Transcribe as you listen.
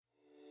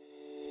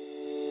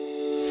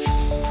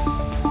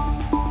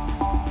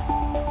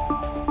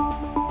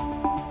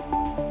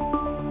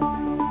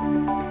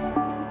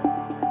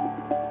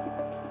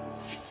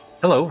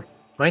Hello,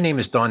 my name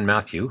is Don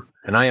Matthew,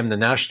 and I am the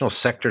National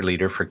Sector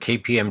Leader for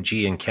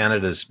KPMG in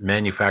Canada's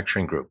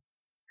Manufacturing Group.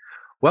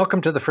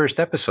 Welcome to the first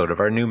episode of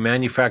our new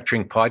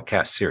Manufacturing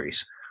Podcast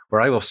series,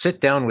 where I will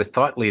sit down with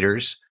thought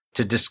leaders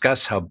to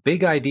discuss how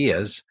big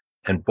ideas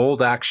and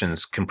bold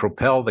actions can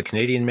propel the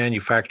Canadian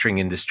manufacturing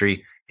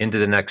industry into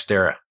the next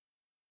era.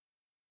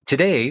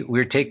 Today,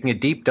 we're taking a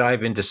deep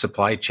dive into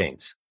supply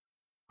chains.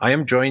 I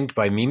am joined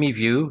by Mimi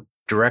View,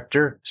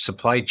 Director,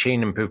 Supply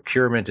Chain and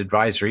Procurement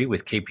Advisory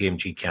with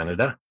KPMG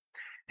Canada,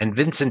 and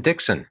Vincent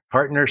Dixon,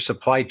 Partner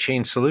Supply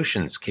Chain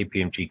Solutions,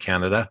 KPMG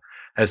Canada,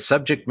 as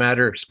subject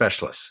matter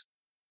specialists.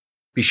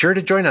 Be sure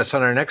to join us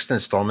on our next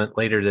installment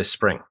later this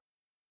spring.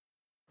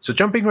 So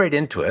jumping right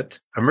into it,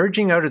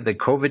 emerging out of the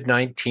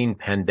COVID-19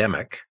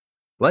 pandemic,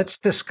 let's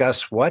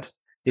discuss what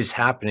is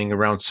happening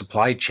around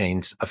supply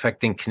chains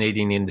affecting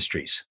Canadian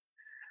industries.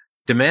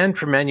 Demand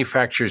for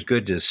manufacturers'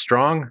 goods is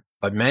strong,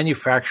 but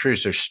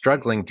manufacturers are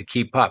struggling to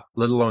keep up,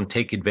 let alone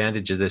take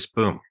advantage of this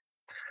boom.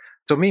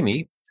 So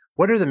Mimi,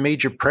 what are the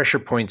major pressure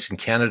points in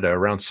Canada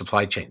around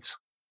supply chains?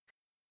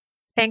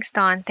 Thanks,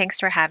 Don. Thanks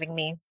for having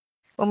me.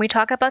 When we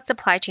talk about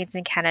supply chains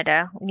in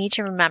Canada, we need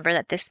to remember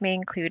that this may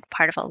include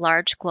part of a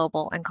large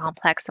global and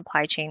complex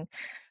supply chain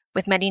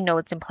with many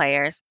nodes and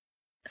players.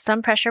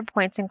 Some pressure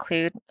points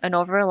include an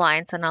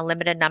over-reliance on a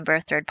limited number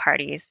of third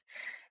parties.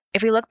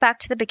 If we look back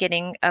to the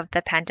beginning of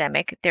the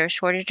pandemic, there were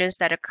shortages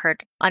that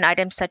occurred on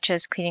items such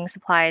as cleaning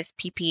supplies,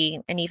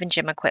 PPE, and even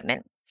gym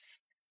equipment.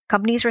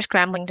 Companies were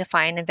scrambling to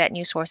find and vet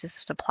new sources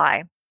of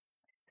supply.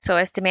 So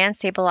as demand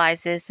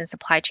stabilizes and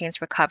supply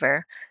chains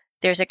recover,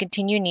 there's a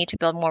continued need to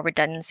build more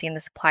redundancy in the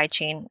supply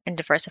chain and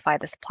diversify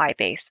the supply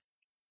base.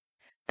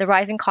 The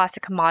rising cost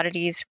of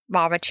commodities,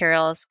 raw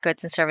materials,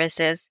 goods, and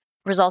services,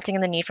 resulting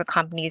in the need for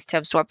companies to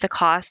absorb the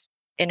costs,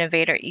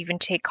 innovate, or even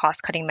take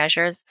cost-cutting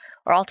measures,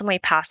 or ultimately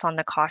pass on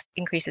the cost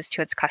increases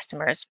to its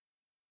customers.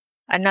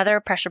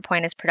 Another pressure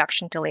point is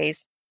production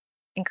delays.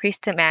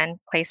 Increased demand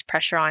placed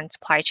pressure on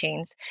supply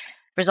chains,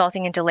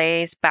 resulting in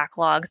delays,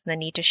 backlogs, and the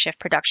need to shift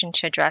production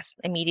to address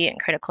immediate and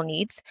critical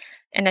needs,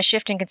 and a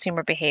shift in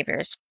consumer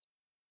behaviors.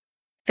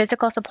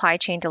 Physical supply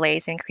chain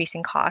delays and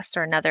increasing costs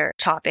are another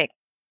topic.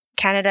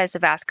 Canada is a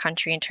vast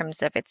country in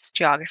terms of its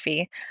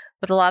geography,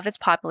 with a lot of its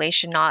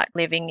population not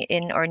living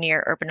in or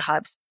near urban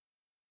hubs.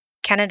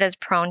 Canada is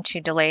prone to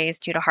delays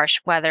due to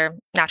harsh weather,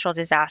 natural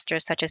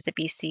disasters such as the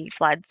BC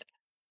floods,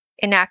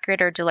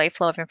 inaccurate or delayed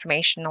flow of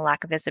information, and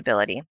lack of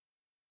visibility.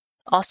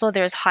 Also,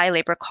 there's high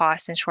labor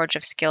costs and shortage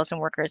of skills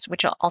and workers,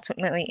 which will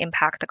ultimately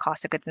impact the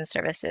cost of goods and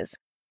services.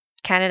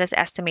 Canada's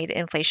estimated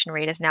inflation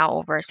rate is now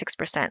over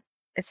 6%.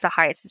 It's the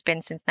highest it's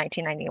been since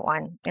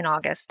 1991 in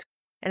August.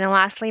 And then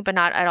lastly, but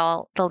not at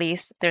all the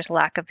least, there's a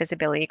lack of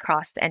visibility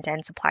across the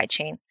end-to-end supply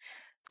chain.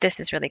 This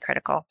is really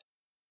critical.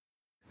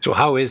 So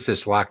how is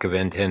this lack of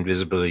end-to-end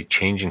visibility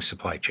changing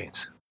supply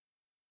chains?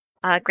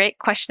 Great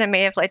question. I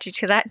may have led you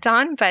to that,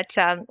 Don, but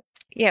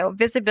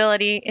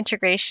visibility,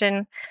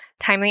 integration,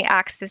 timely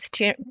access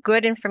to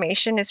good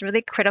information is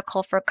really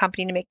critical for a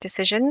company to make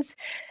decisions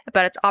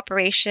about its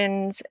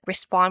operations,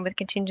 respond with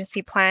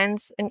contingency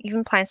plans, and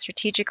even plan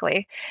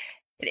strategically.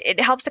 It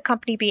helps a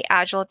company be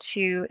agile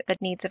to the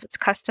needs of its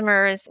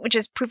customers, which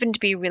has proven to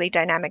be really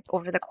dynamic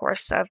over the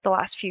course of the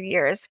last few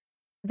years.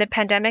 The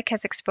pandemic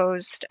has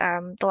exposed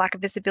the lack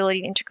of visibility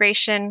and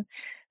integration.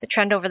 The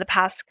trend over the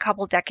past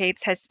couple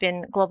decades has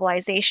been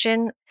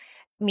globalization,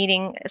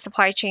 meaning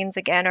supply chains,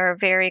 again, are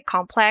very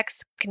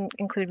complex, can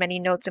include many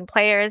nodes and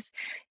players,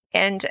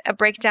 and a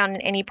breakdown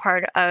in any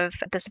part of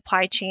the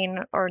supply chain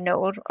or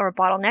node or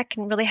bottleneck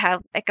can really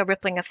have like a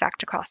rippling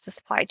effect across the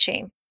supply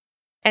chain.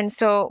 And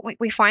so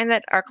we find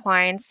that our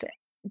clients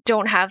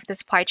don't have the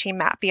supply chain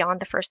map beyond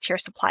the first tier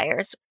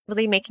suppliers,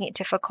 really making it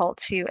difficult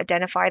to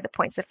identify the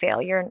points of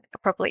failure and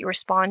appropriately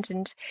respond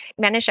and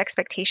manage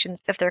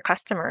expectations of their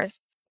customers.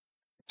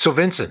 So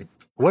Vincent,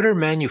 what are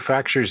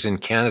manufacturers in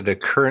Canada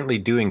currently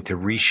doing to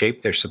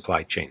reshape their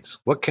supply chains?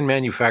 What can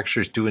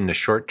manufacturers do in the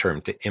short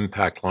term to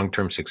impact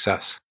long-term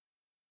success?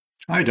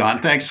 Hi,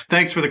 Don.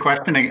 Thanks for the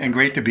question, and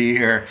great to be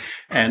here.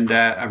 And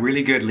a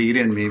really good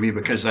lead-in, maybe,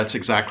 because that's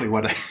exactly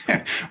what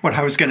what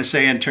I was going to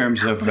say in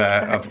terms of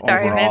Sorry,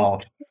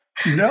 overall.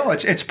 No,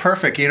 it's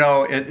perfect. You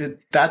know,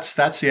 that's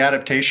the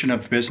adaptation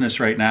of business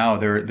right now.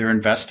 They're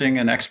investing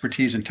in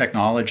expertise and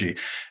technology,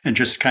 and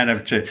just kind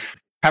of to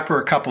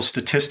pepper a couple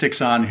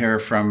statistics on here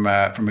from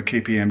a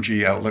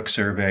KPMG Outlook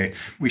survey.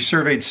 We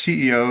surveyed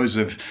CEOs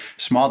of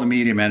small to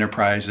medium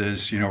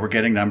enterprises. You know, we're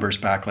getting numbers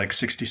back like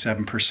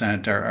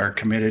 67% are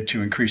committed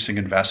to increasing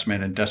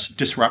investment in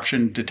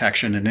disruption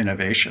detection and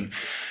innovation.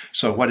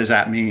 So what does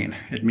that mean?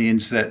 It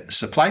means that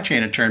supply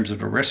chain in terms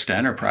of a risk to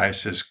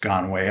enterprise has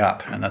gone way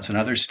up. And that's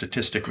another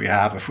statistic we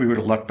have. If we were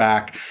to look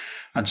back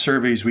on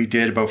surveys we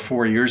did about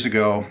 4 years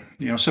ago,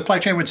 Supply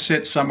chain would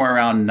sit somewhere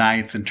around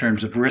ninth in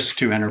terms of risk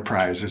to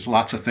enterprise. There's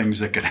lots of things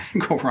that could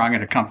go wrong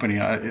in a company,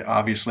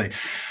 obviously.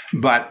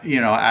 But,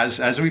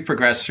 as we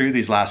progress through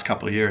these last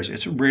couple of years,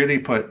 it's really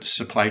put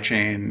supply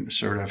chain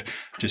sort of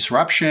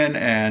disruption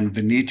and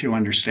the need to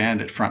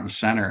understand it front and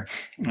center.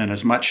 And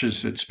as much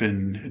as it's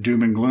been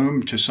doom and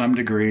gloom to some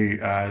degree,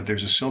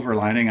 there's a silver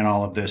lining in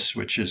all of this,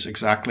 which is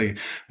exactly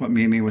what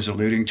Mimi was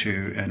alluding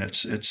to. And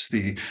it's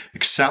the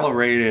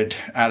accelerated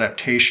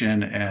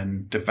adaptation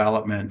and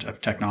development of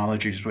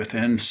technologies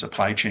within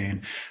supply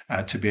chain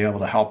to be able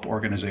to help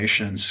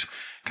organizations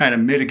kind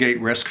of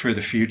mitigate risk for the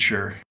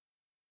future.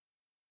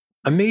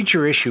 A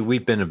major issue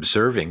we've been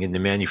observing in the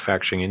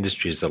manufacturing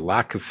industry is the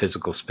lack of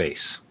physical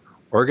space.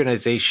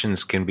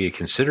 Organizations can be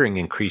considering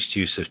increased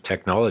use of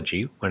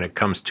technology when it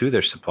comes to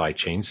their supply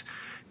chains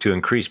to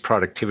increase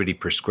productivity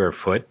per square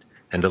foot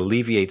and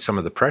alleviate some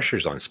of the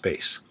pressures on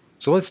space.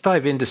 So let's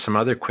dive into some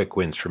other quick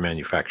wins for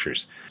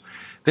manufacturers.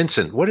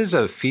 Vincent, what is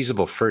a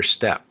feasible first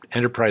step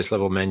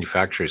enterprise-level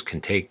manufacturers can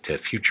take to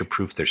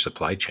future-proof their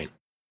supply chain?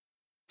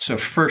 So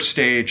first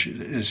stage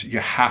is you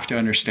have to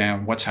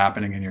understand what's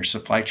happening in your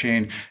supply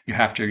chain. You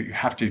have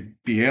to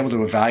be able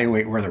to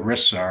evaluate where the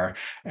risks are.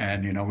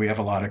 And, we have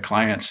a lot of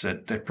clients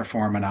that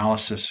perform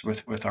analysis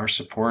with our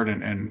support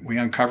and we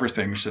uncover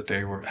things that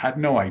they had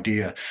no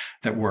idea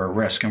that were a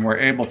risk. And we're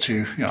able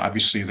to,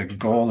 obviously the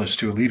goal is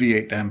to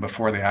alleviate them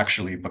before they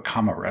actually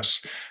become a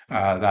risk.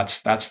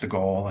 That's the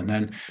goal.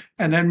 And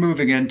then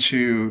moving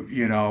into,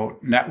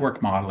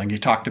 network modeling. You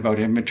talked about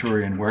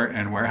inventory and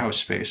warehouse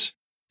space.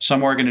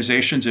 Some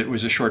organizations, it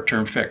was a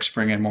short-term fix,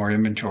 bring in more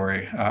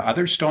inventory.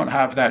 Others don't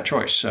have that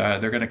choice.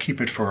 They're going to keep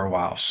it for a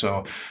while.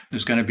 So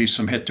there's going to be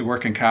some hit to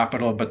working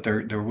capital, but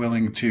they're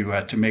willing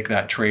to make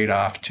that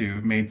trade-off to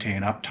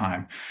maintain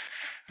uptime.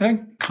 I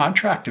think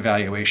contract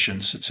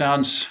evaluations. It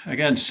sounds,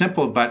 again,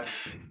 simple, but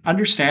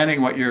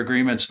understanding what your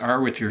agreements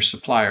are with your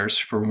suppliers,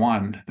 for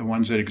one, the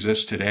ones that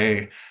exist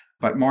today,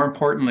 but more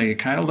importantly,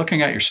 kind of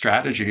looking at your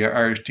strategy.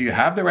 Do you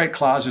have the right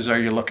clauses? Are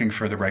you looking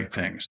for the right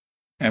things?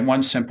 And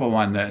one simple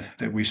one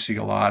that we see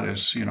a lot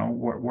is,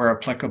 where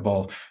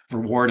applicable,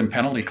 reward and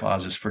penalty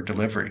clauses for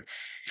delivery.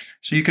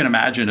 So you can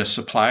imagine a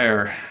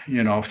supplier,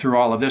 through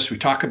all of this, we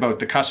talk about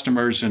the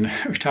customers and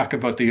we talk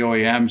about the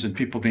OEMs and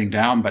people being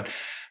down, but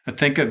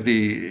think of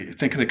the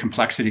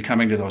complexity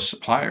coming to those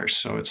suppliers.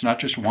 So it's not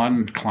just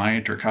one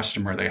client or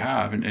customer they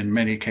have. And in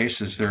many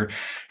cases,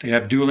 they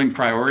have dueling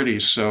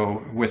priorities.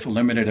 So with a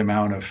limited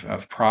amount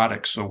of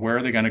products. So where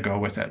are they going to go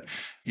with it?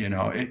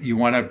 You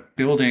want to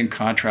build in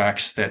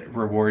contracts that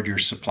reward your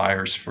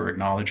suppliers for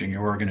acknowledging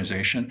your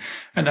organization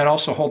and that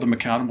also hold them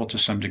accountable to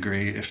some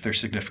degree if they're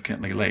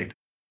significantly late.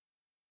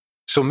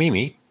 So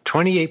Mimi,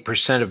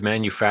 28% of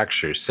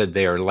manufacturers said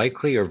they are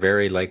likely or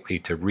very likely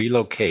to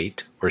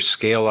relocate or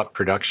scale up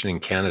production in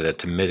Canada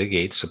to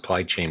mitigate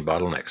supply chain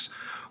bottlenecks.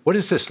 What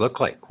does this look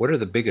like? What are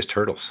the biggest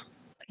hurdles?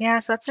 Yeah,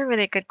 so that's a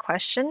really good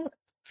question.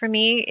 For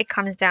me, it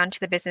comes down to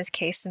the business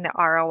case and the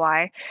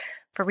ROI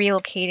for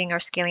relocating or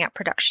scaling up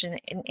production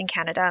in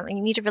Canada. And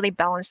you need to really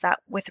balance that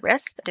with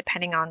risk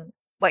depending on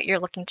what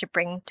you're looking to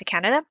bring to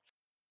Canada.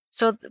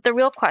 So the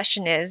real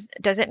question is,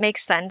 does it make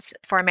sense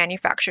for a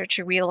manufacturer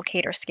to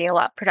relocate or scale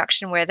up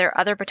production where there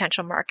are other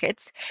potential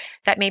markets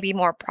that may be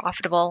more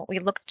profitable? We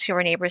look to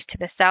our neighbors to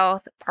the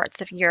south,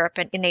 parts of Europe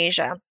and in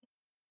Asia.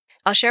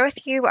 I'll share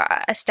with you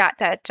a stat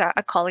that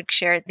a colleague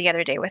shared the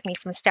other day with me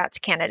from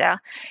Stats Canada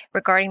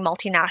regarding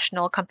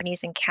multinational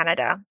companies in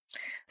Canada.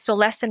 So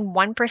less than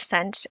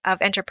 1%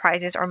 of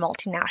enterprises are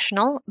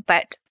multinational,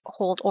 but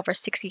hold over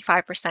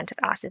 65% of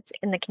assets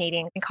in the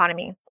Canadian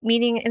economy.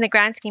 Meaning, in the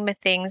grand scheme of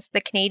things,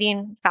 the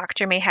Canadian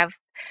factor may have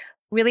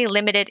really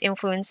limited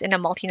influence in a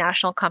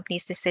multinational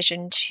company's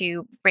decision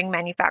to bring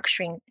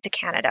manufacturing to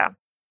Canada.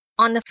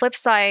 On the flip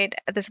side,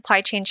 the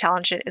supply chain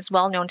challenge is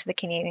well known to the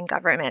Canadian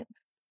government.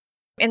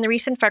 In the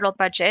recent federal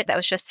budget that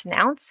was just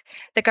announced,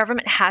 the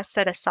government has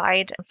set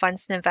aside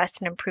funds to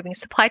invest in improving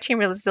supply chain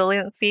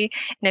resiliency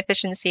and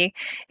efficiency,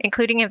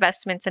 including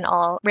investments in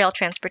all rail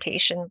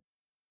transportation.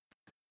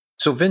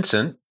 So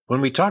Vincent,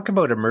 when we talk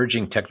about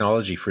emerging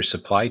technology for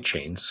supply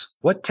chains,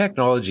 what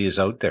technology is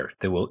out there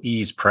that will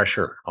ease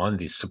pressure on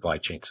these supply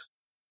chains?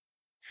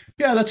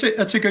 Yeah, that's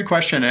a good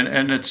question,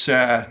 and it's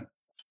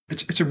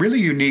a really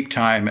unique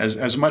time.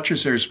 As much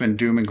as there's been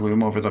doom and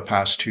gloom over the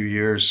past 2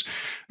 years,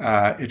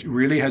 it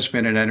really has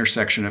been an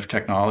intersection of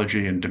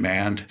technology and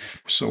demand.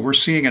 So we're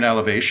seeing an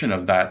elevation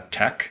of that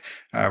tech.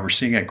 We're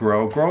seeing it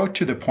grow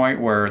to the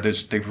point where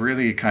they've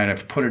really kind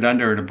of put it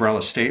under an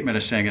umbrella statement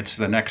of saying it's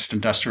the next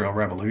industrial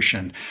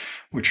revolution,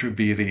 which would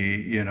be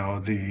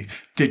the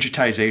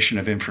digitization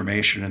of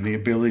information and the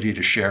ability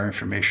to share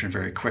information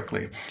very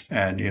quickly.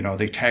 And,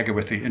 they tag it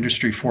with the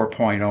Industry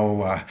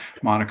 4.0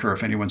 moniker,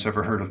 if anyone's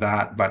ever heard of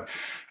that. But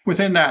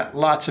within that,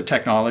 lots of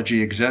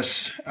technology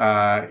exists.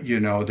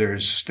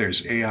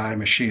 There's AI,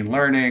 machine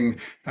learning,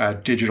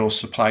 digital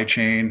supply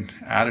chain,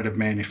 additive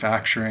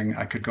manufacturing.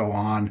 I could go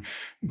on.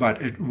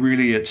 but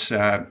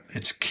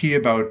it's key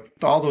about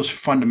all those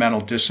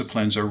fundamental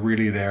disciplines are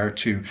really there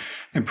to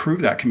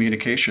improve that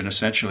communication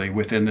essentially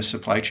within the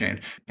supply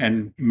chain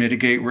and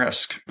mitigate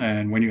risk.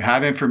 And when you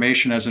have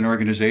information as an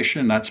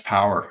organization, that's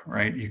power,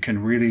 right? You can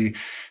really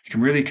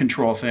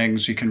control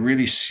things. You can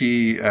really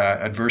see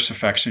adverse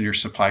effects in your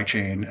supply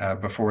chain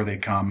before they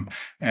come.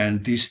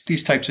 And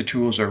these types of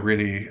tools are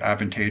really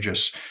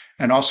advantageous.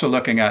 And also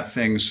looking at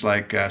things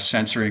like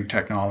sensoring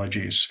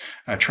technologies,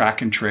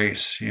 track and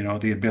trace,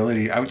 the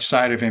ability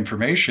outside of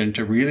information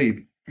to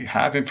really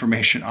have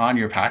information on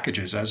your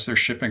packages as they're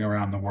shipping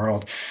around the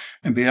world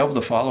and be able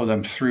to follow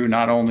them through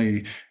not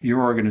only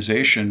your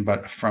organization,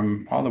 but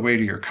from all the way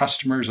to your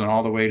customers and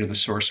all the way to the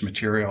source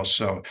material.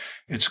 So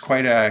it's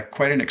quite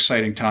an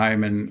exciting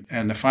time.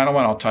 And the final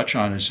one I'll touch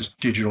on is just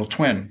digital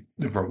twin.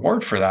 The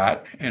reward for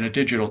that in a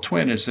digital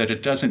twin is that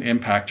it doesn't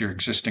impact your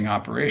existing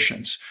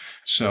operations.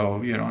 So,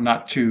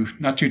 not too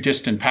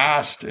distant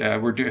past,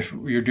 if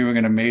you're doing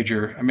a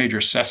major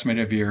assessment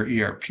of your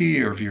ERP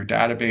or of your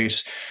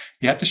database,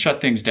 you have to shut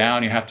things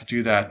down. You have to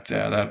do that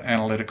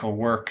analytical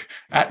work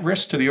at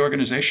risk to the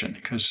organization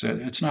because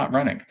it's not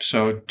running.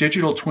 So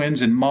digital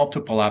twins in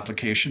multiple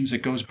applications.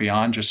 It goes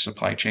beyond just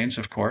supply chains,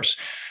 of course,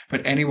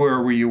 but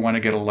anywhere where you want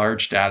to get a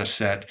large data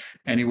set,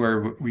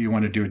 anywhere where you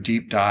want to do a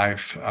deep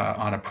dive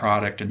on a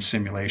product and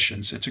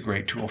simulations, it's a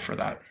great tool for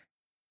that.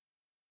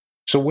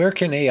 So where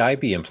can AI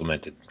be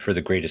implemented for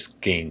the greatest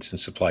gains in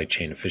supply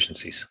chain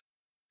efficiencies?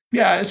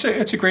 Yeah,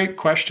 it's a great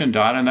question,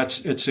 Don, and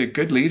it's a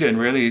good lead in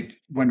really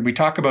when we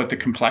talk about the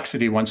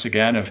complexity once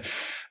again of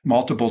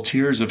multiple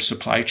tiers of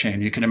supply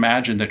chain. You can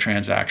imagine the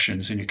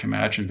transactions and you can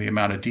imagine the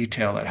amount of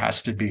detail that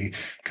has to be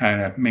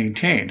kind of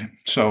maintained.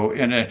 So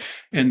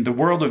in the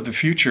world of the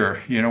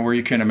future, where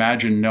you can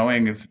imagine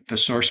knowing the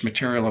source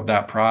material of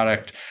that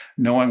product,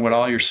 knowing what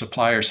all your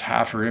suppliers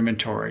have for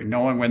inventory,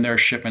 knowing when their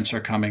shipments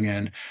are coming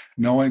in,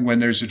 knowing when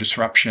there's a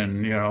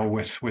disruption,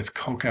 with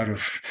Coke out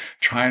of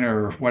China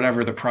or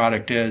whatever the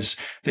product is,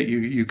 that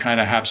you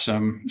kind of have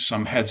some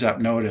heads up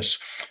notice.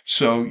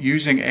 So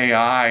using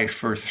AI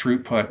for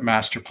throughput,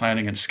 master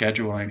planning, and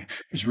scheduling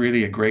is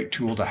really a great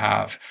tool to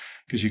have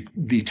because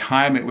the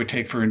time it would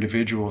take for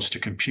individuals to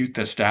compute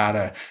this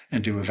data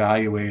and to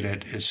evaluate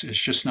it is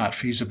just not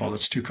feasible.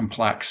 It's too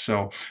complex.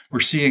 So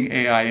we're seeing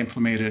AI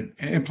implemented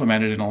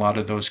in a lot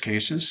of those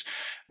cases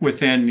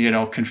within,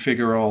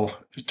 configurable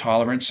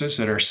tolerances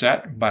that are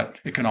set, but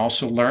it can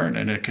also learn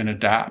and it can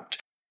adapt.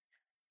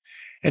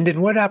 And in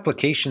what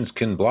applications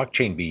can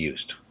blockchain be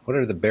used? What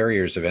are the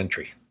barriers of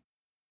entry?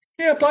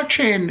 Yeah,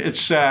 blockchain,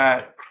 it's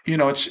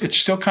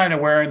still kind of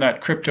wearing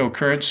that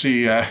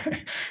cryptocurrency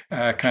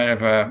kind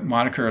of a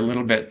moniker a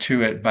little bit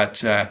to it, but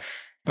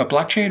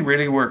blockchain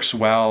really works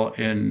well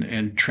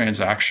in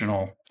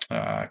transactional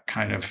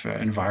kind of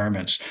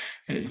environments.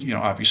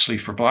 Obviously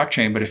for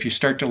blockchain, but if you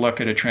start to look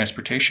at a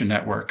transportation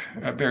network,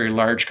 a very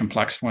large,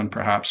 complex one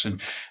perhaps,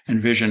 and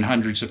envision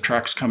hundreds of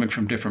trucks coming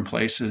from different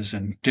places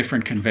and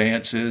different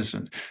conveyances,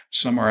 and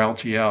some are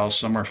LTL,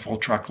 some are full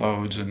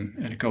truckloads,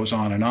 and it goes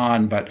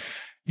on, but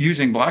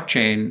using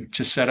blockchain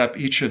to set up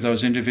each of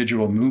those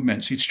individual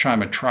movements, each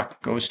time a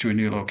truck goes to a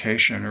new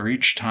location, or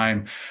each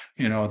time,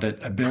 that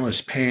a bill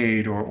is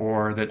paid,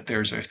 or that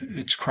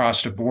it's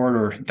crossed a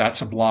border,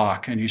 that's a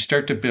block. And you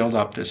start to build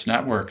up this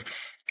network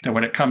that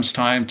when it comes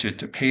time to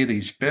pay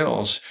these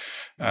bills,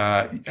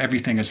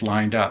 everything is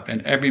lined up,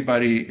 and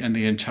everybody in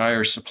the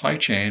entire supply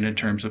chain in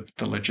terms of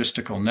the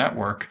logistical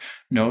network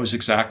knows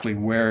exactly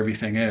where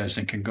everything is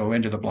and can go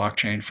into the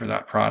blockchain for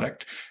that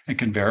product and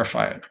can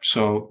verify it.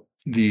 So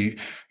the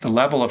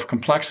level of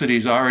complexity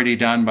is already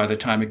done by the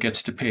time it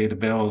gets to pay the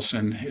bills.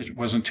 And it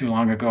wasn't too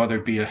long ago,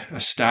 there'd be a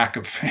stack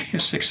of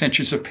 6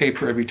 inches of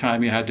paper every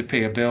time you had to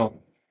pay a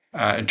bill.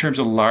 In terms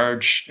of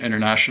large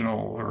international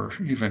or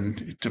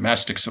even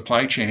domestic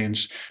supply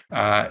chains,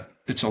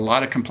 it's a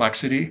lot of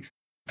complexity.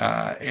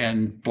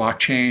 And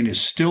blockchain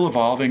is still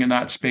evolving in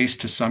that space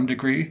to some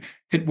degree.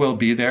 It will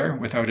be there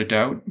without a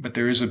doubt, but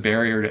there is a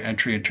barrier to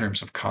entry in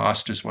terms of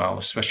cost as well,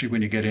 especially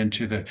when you get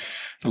into the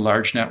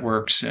large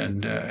networks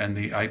and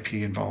the IP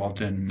involved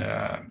in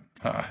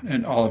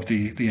all of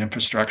the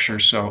infrastructure.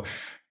 So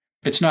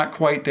it's not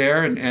quite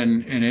there in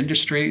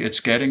industry. It's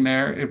getting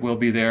there. It will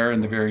be there in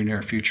the very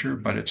near future,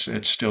 but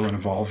it's still an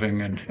evolving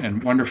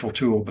and wonderful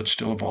tool, but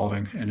still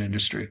evolving in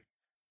industry.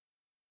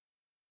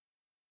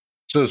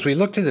 So as we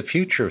look to the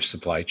future of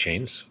supply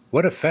chains,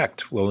 what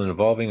effect will an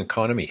evolving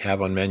economy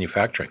have on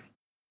manufacturing?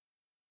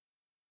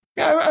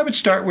 Yeah, I would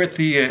start with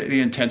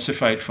the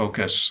intensified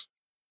focus.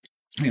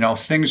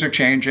 Things are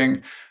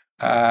changing.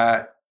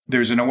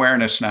 There's an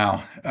awareness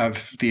now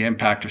of the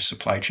impact of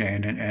supply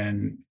chain,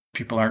 and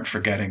people aren't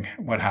forgetting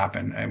what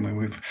happened. I mean,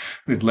 we've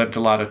lived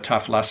a lot of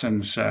tough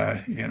lessons,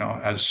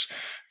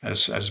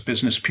 as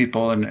business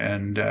people,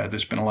 and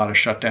there's been a lot of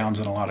shutdowns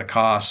and a lot of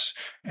costs.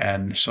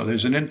 And so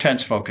there's an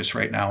intense focus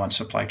right now on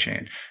supply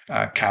chain,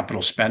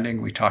 capital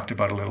spending, we talked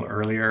about a little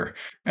earlier,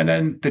 and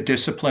then the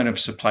discipline of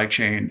supply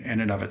chain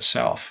in and of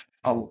itself,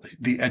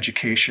 the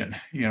education,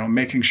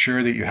 making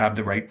sure that you have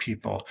the right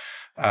people.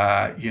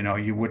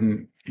 You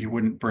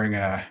wouldn't bring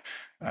a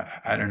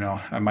I don't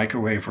know, a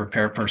microwave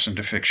repair person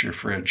to fix your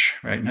fridge,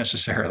 right?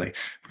 Necessarily,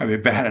 probably a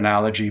bad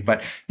analogy,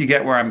 but you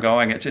get where I'm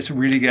going. It's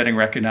really getting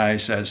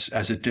recognized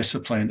as a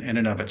discipline in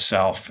and of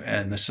itself.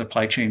 And the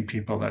supply chain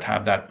people that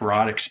have that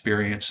broad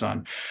experience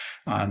on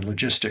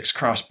logistics,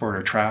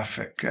 cross-border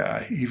traffic,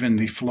 even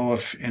the flow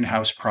of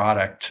in-house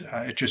product,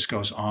 it just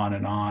goes on.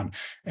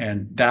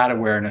 And that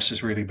awareness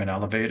has really been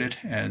elevated.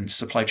 And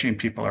supply chain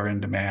people are in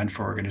demand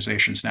for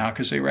organizations now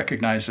because they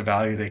recognize the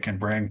value they can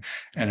bring,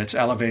 and it's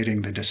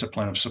elevating the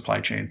discipline of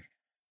supply chain.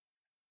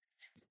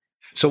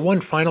 So one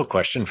final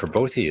question for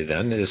both of you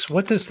then is,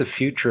 what does the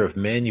future of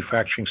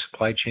manufacturing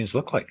supply chains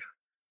look like?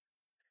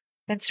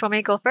 Vince, do you want me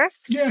to go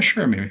first? Yeah,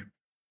 sure, maybe.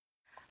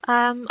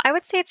 I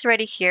would say it's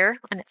already here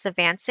and it's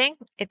advancing.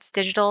 It's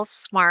digital,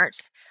 smart,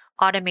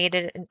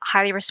 automated, and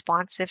highly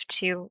responsive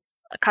to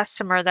a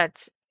customer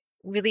that's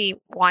really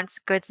wants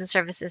goods and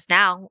services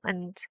now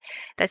and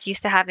that's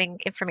used to having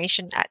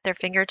information at their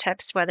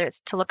fingertips, whether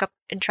it's to look up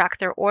and track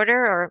their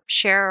order or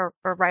share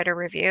or write a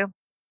review.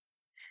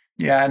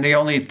 Yeah, and the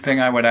only thing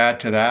I would add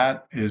to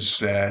that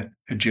is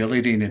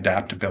agility and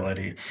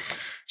adaptability.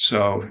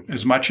 So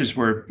as much as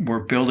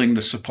we're building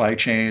the supply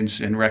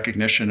chains in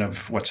recognition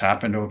of what's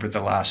happened over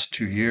the last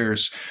 2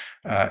 years,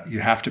 you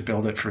have to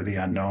build it for the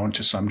unknown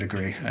to some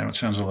degree. I know it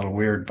sounds a little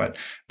weird, but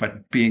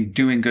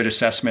doing good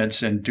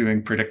assessments and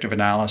doing predictive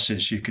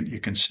analysis, you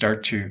can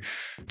start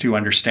to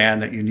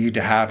understand that you need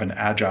to have an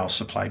agile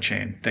supply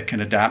chain that can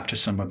adapt to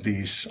some of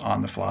these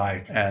on the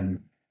fly.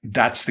 And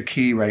that's the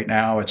key right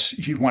now.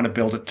 It's you want to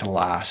build it to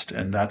last,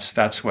 and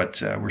that's what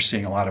we're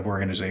seeing a lot of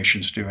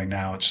organizations doing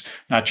now. It's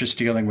not just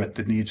dealing with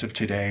the needs of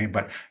today,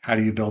 but how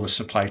do you build a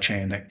supply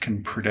chain that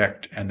can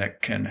predict and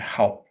that can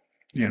help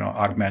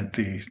augment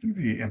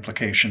the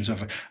implications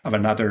of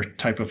another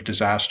type of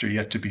disaster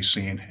yet to be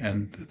seen,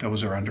 and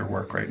those are under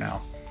work right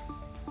now.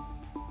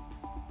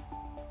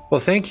 Well,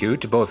 thank you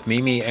to both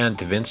Mimi and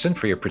to Vincent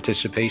for your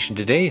participation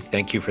today.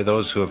 Thank you for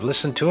those who have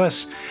listened to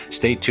us.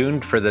 Stay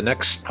tuned for the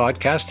next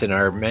podcast in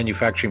our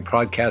manufacturing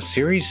podcast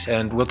series,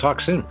 and we'll talk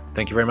soon.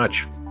 Thank you very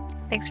much.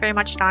 Thanks very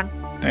much, Don.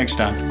 Thanks,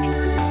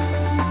 Don.